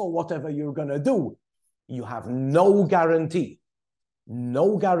advance for whatever you're going to do, you have no guarantee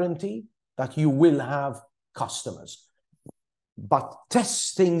that you will have customers. But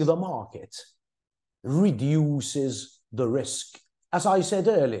testing the market reduces the risk. As I said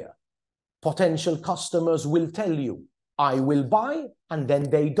earlier, potential customers will tell you, I will buy, and then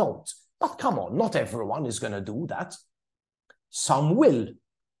they don't. But come on, not everyone is going to do that. Some will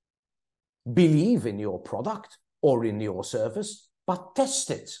believe in your product or in your service, but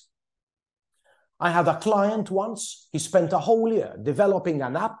test it. I had a client once, he spent a whole year developing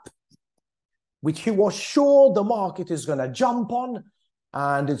an app which he was sure the market is going to jump on,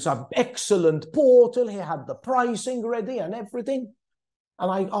 and it's an excellent portal. He had the pricing ready and everything.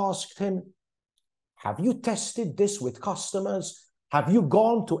 And I asked him, have you tested this with customers? Have you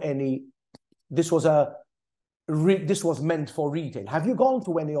gone to any, this was meant for retail. Have you gone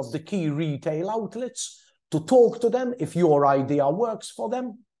to any of the key retail outlets to talk to them if your idea works for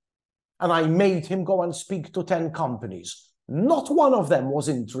them? And I made him go and speak to 10 companies. Not one of them was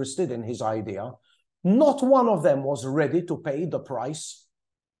interested in his idea. Not one of them was ready to pay the price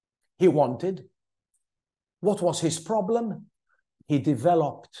he wanted. What was his problem? He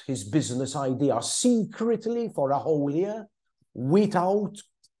developed his business idea secretly for a whole year without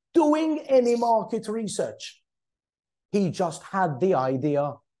doing any market research. He just had the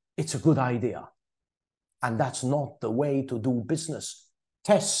idea, it's a good idea. And that's not the way to do business.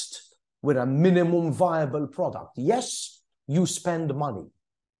 Test with a minimum viable product. Yes, you spend money.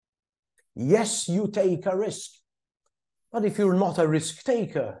 Yes, you take a risk. But if you're not a risk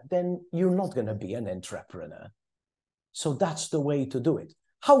taker, then you're not going to be an entrepreneur. So that's the way to do it.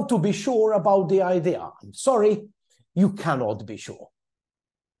 How to be sure about the idea? I'm sorry, you cannot be sure.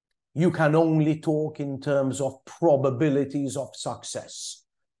 You can only talk in terms of probabilities of success.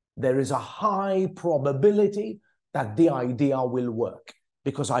 There is a high probability that the idea will work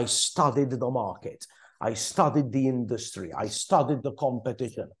because I studied the market. I studied the industry. I studied the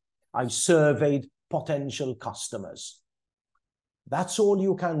competition. I surveyed potential customers. That's all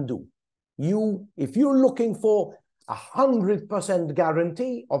you can do. If you're looking for 100%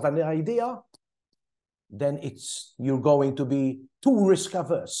 guarantee of an idea, then you're going to be too risk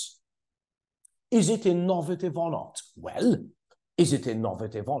averse. Is it innovative or not? Well, is it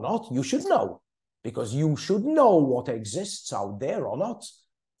innovative or not? You should know, because you should know what exists out there or not.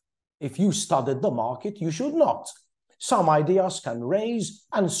 If you studied the market, you should not. Some ideas can raise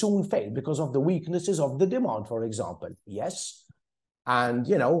and soon fail because of the weaknesses of the demand, for example. Yes. And,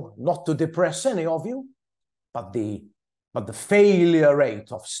 not to depress any of you, but the failure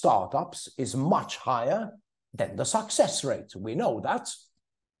rate of startups is much higher than the success rate. We know that.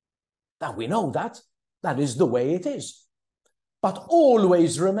 That is the way it is. But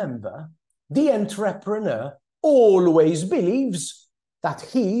always remember, the entrepreneur always believes that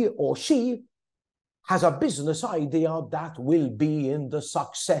he or she has a business idea that will be in the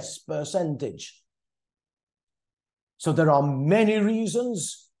success percentage. So there are many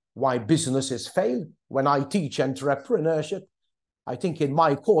reasons why businesses fail. When I teach entrepreneurship, I think in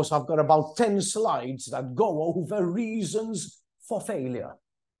my course, I've got about 10 slides that go over reasons for failure.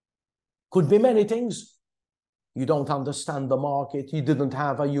 Could be many things. You don't understand the market. You didn't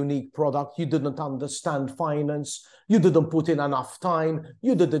have a unique product. You didn't understand finance. You didn't put in enough time.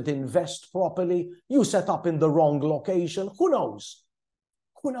 You didn't invest properly. You set up in the wrong location. Who knows?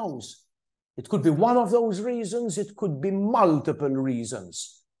 Who knows? It could be one of those reasons. It could be multiple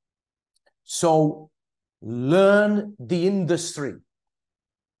reasons. So learn the industry.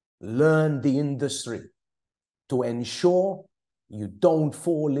 Learn the industry to ensure you don't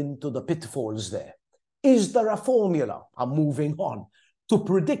fall into the pitfalls there. Is there a formula? I'm moving on. To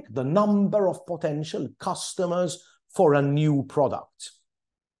predict the number of potential customers for a new product.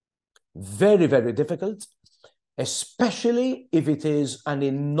 Very, very difficult, especially if it is an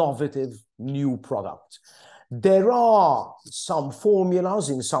innovative new product. There are some formulas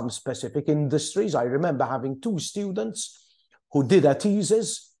in some specific industries. I remember having 2 students who did a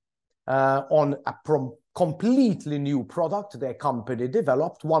thesis on completely new product their company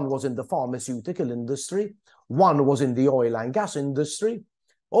developed. One was in the pharmaceutical industry, one was in the oil and gas industry.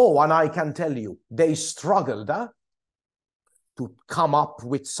 Oh, and I can tell you, they struggled to come up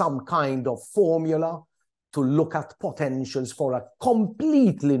with some kind of formula to look at potentials for a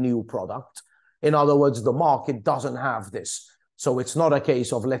completely new product. In other words, the market doesn't have this. So it's not a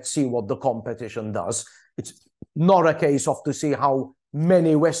case of let's see what the competition does. It's not a case of to see how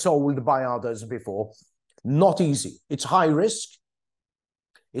many were sold by others before. Not easy. It's high risk.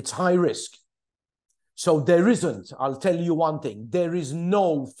 It's high risk. So there isn't, I'll tell you one thing, there is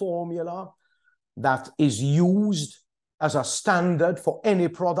no formula that is used as a standard for any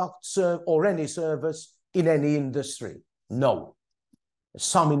product or any service in any industry. No.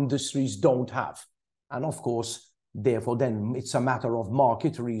 Some industries don't have. And of course, therefore, then it's a matter of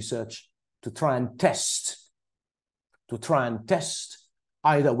market research to try and test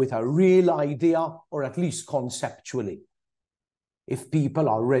either with a real idea or at least conceptually, if people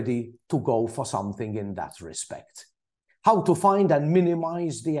are ready to go for something in that respect. How to find and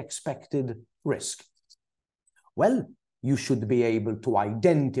minimize the expected risk? Well, you should be able to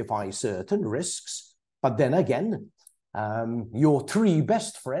identify certain risks, but then again, your three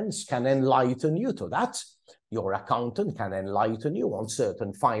best friends can enlighten you to that. Your accountant can enlighten you on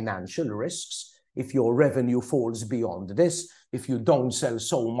certain financial risks. If your revenue falls beyond this, if you don't sell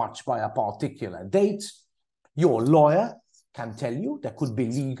so much by a particular date, your lawyer can tell you there could be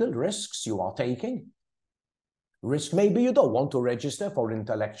legal risks you are taking. Risk maybe you don't want to register for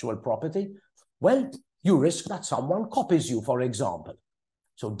intellectual property. Well, you risk that someone copies you, for example.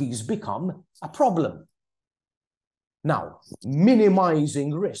 So these become a problem. Now,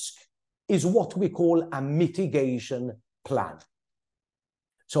 minimizing risk is what we call a mitigation plan.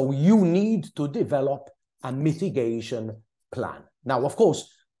 So you need to develop a mitigation plan. Now, of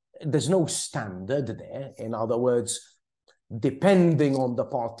course, there's no standard there. In other words, depending on the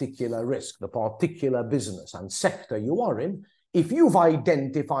particular risk, the particular business and sector you are in, if you've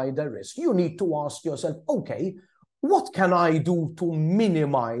identified the risk, you need to ask yourself, okay, what can I do to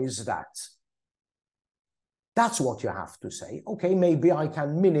minimize that? That's what you have to say. Okay, maybe I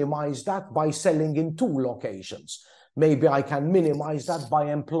can minimize that by selling in 2 locations. Maybe I can minimize that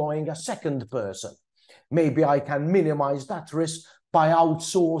by employing a second person. Maybe I can minimize that risk by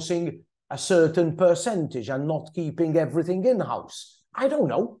outsourcing a certain percentage and not keeping everything in-house. I don't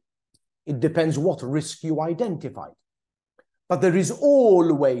know. It depends what risk you identified. But there is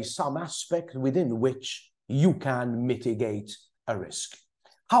always some aspect within which you can mitigate a risk.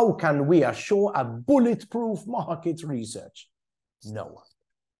 How can we assure a bulletproof market research? No.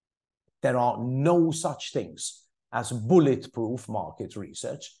 There are no such things as bulletproof market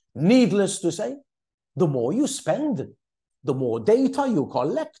research. Needless to say, the more you spend, the more data you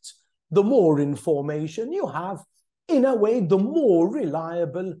collect, the more information you have, in a way, the more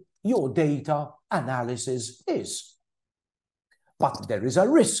reliable your data analysis is. But there is a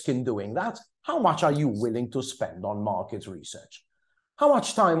risk in doing that. How much are you willing to spend on market research? How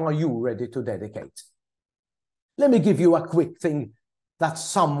much time are you ready to dedicate? Let me give you a quick thing that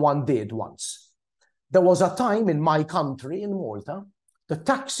someone did once. There was a time in my country, in Malta, the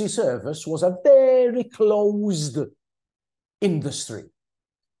taxi service was a very closed industry.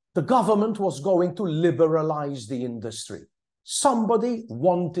 The government was going to liberalize the industry. Somebody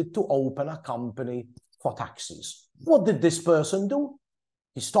wanted to open a company for taxis. What did this person do?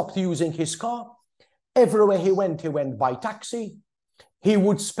 He stopped using his car. Everywhere he went by taxi. He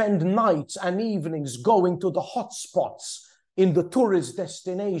would spend nights and evenings going to the hotspots in the tourist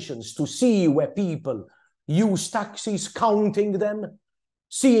destinations to see where people use taxis, counting them,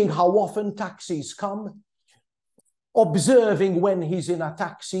 seeing how often taxis come, observing when he's in a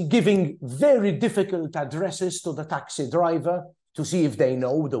taxi, giving very difficult addresses to the taxi driver to see if they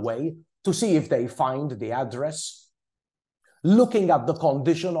know the way, to see if they find the address, looking at the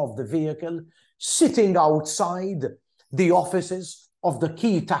condition of the vehicle, sitting outside the offices of the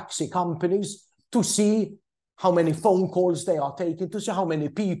key taxi companies to see how many phone calls they are taking, to see how many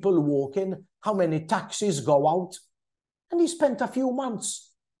people walk in, how many taxis go out. And he spent a few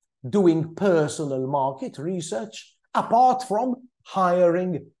months doing personal market research, apart from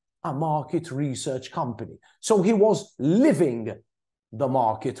hiring a market research company. So he was living the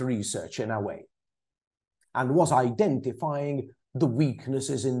market research in a way and was identifying the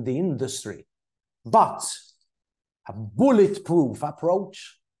weaknesses in the industry. But a bulletproof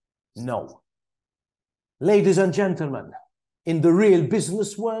approach? No. Ladies and gentlemen, in the real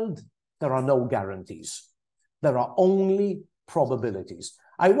business world, there are no guarantees. There are only probabilities.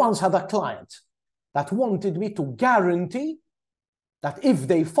 I once had a client that wanted me to guarantee that if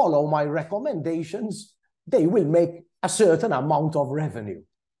they follow my recommendations, they will make a certain amount of revenue.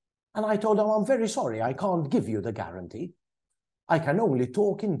 And I told them, I'm very sorry, I can't give you the guarantee. I can only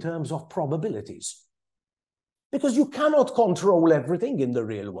talk in terms of probabilities. Because you cannot control everything in the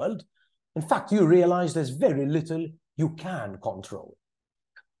real world. In fact, you realize there's very little you can control.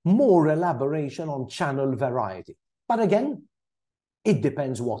 More elaboration on channel variety. But again, it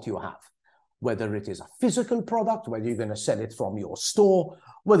depends what you have. Whether it is a physical product, whether you're going to sell it from your store,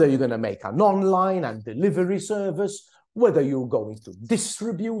 whether you're going to make an online and delivery service, whether you're going to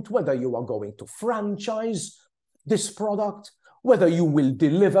distribute, whether you are going to franchise this product, whether you will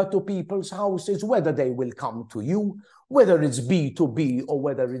deliver to people's houses, whether they will come to you, whether it's B2B or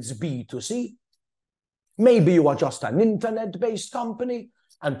whether it's B2C. Maybe you are just an internet-based company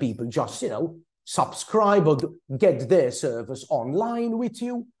and people just, subscribe or get their service online with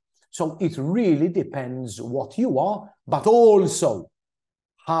you. So it really depends what you are, but also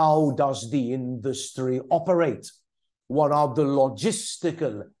how does the industry operate? What are the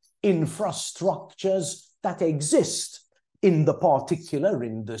logistical infrastructures that exist in the particular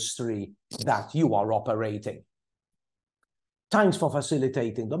industry that you are operating? Thanks for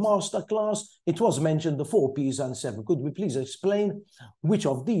facilitating the masterclass. It was mentioned the 4 Ps and 7. Could we please explain which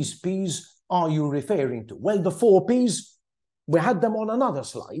of these Ps are you referring to? Well, the 4 Ps, we had them on another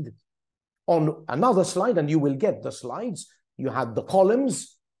slide. On another slide, and you will get the slides, you had the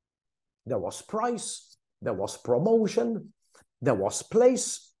columns. There was price, there was promotion, there was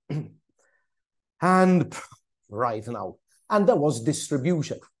place, and right now, and there was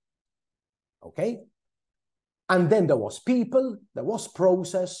distribution. Okay? And then there was people, there was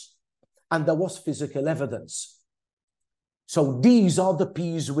process, and there was physical evidence. So these are the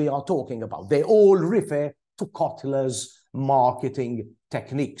Ps we are talking about. They all refer to Kotler's marketing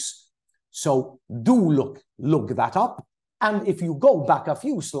techniques. So do look that up. And if you go back a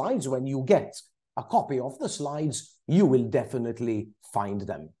few slides, when you get a copy of the slides, you will definitely find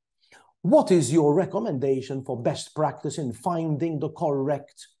them. What is your recommendation for best practice in finding the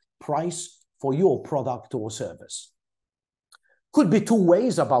correct price for your product or service? Could be 2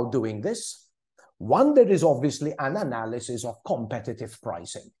 ways about doing this. One, there is obviously an analysis of competitive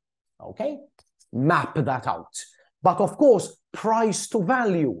pricing. Okay? Map that out. But of course, price to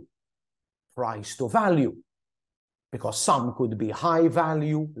value. Price to value. Because some could be high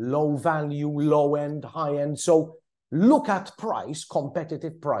value, low end, high end. So look at price,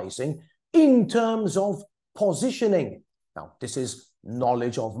 competitive pricing, in terms of positioning. Now, this is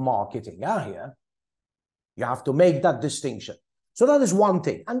knowledge of marketing here. You have to make that distinction. So that is one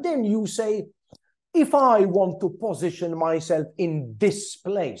thing. And then you say, if I want to position myself in this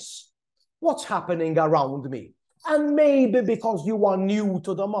place, what's happening around me? And maybe because you are new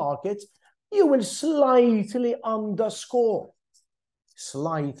to the market, you will slightly underscore.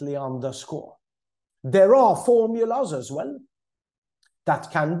 Slightly underscore. There are formulas as well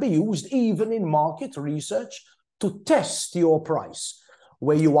that can be used even in market research to test your price,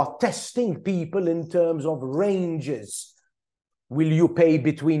 where you are testing people in terms of ranges. Will you pay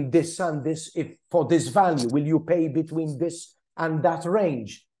between this and this if for this value? Will you pay between this and that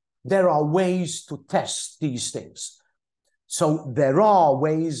range? There are ways to test these things. So there are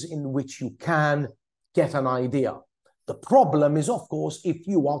ways in which you can get an idea. The problem is, of course, if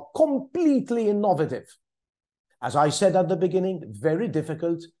you are completely innovative. As I said at the beginning, very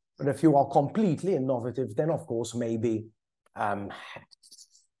difficult. But if you are completely innovative, then of course, maybe, then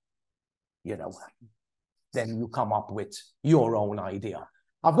you come up with your own idea.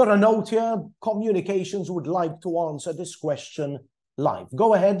 I've got a note here. Communications would like to answer this question live.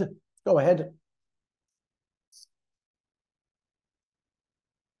 Go ahead. Go ahead.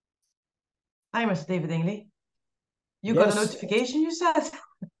 Hi, Mr. David Dingli. You got a notification, you said?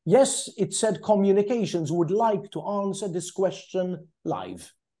 Yes, it said communications would like to answer this question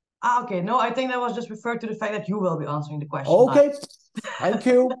live. Ah, okay. No, I think that was just referred to the fact that you will be answering the question. Okay. Thank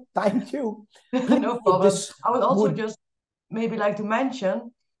you. Thank you. No problem. I would also just maybe like to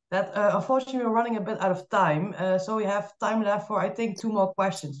mention that unfortunately we're running a bit out of time. So we have time left for, I think, 2 more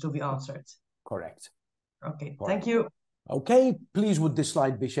questions to be answered. Correct. Okay. Thank you. Okay, please would this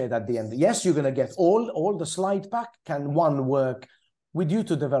slide be shared at the end? Yes, you're going to get all the slide pack. Can one work with you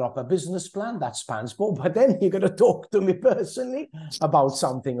to develop a business plan that spans more? But then you're going to talk to me personally about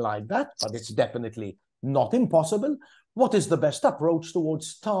something like that. But it's definitely not impossible. What is the best approach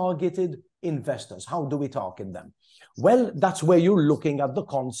towards targeted investors? How do we target them? Well, that's where you're looking at the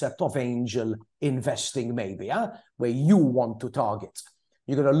concept of angel investing, maybe, where you want to target.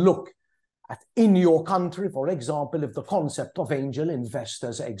 You're going to look in your country, for example, if the concept of angel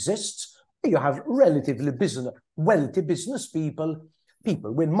investors exists, you have relatively wealthy business people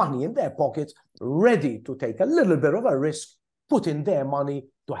people with money in their pockets, ready to take a little bit of a risk, put in their money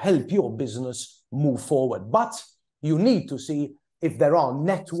to help your business move forward. But you need to see if there are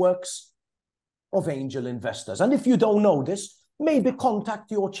networks of angel investors. And if you don't know this, maybe contact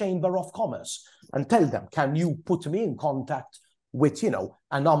your Chamber of Commerce and tell them, can you put me in contact with,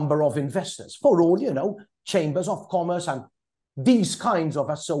 a number of investors? For all, Chambers of Commerce and these kinds of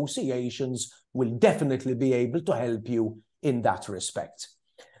associations will definitely be able to help you in that respect.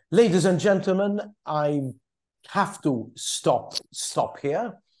 Ladies and gentlemen, I have to stop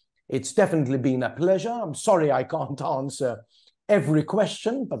here. It's definitely been a pleasure. I'm sorry I can't answer every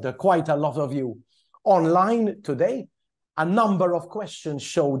question, but there are quite a lot of you online today. A number of questions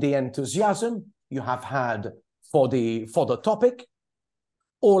show the enthusiasm you have had for the topic.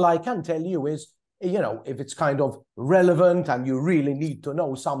 All I can tell you is, if it's kind of relevant and you really need to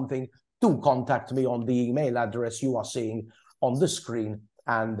know something, do contact me on the email address you are seeing on the screen.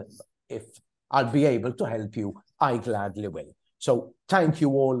 And if I'll be able to help you, I gladly will. So thank you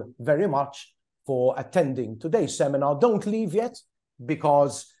all very much for attending today's seminar. Don't leave yet,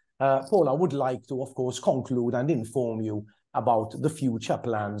 because Paula would like to, of course, conclude and inform you about the future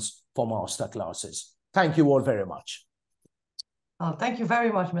plans for masterclasses. Thank you all very much. Well, thank you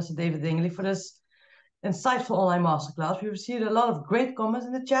very much, Mr. David Dingli, for this insightful online masterclass. We received a lot of great comments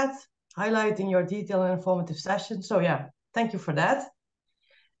in the chat, highlighting your detailed and informative session. So yeah, thank you for that.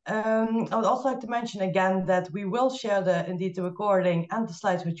 I would also like to mention again that we will share the recording and the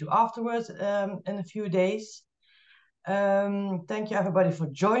slides with you afterwards in a few days. Thank you everybody for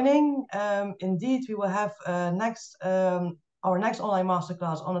joining. Indeed, we will have our next online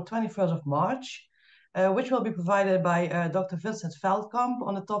masterclass on the 21st of March, which will be provided by Dr. Vincent Veldkamp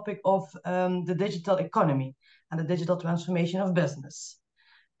on the topic of the digital economy and the digital transformation of business.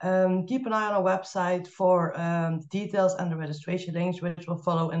 Keep an eye on our website for details and the registration links, which will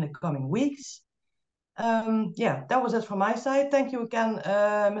follow in the coming weeks. Yeah, that was it from my side. Thank you again,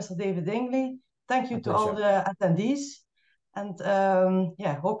 Mr. David Dingli. Thank you to all the attendees. And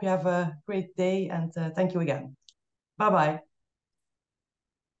yeah, hope you have a great day. And thank you again. Bye-bye.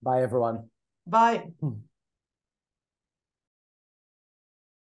 Bye, everyone. Bye.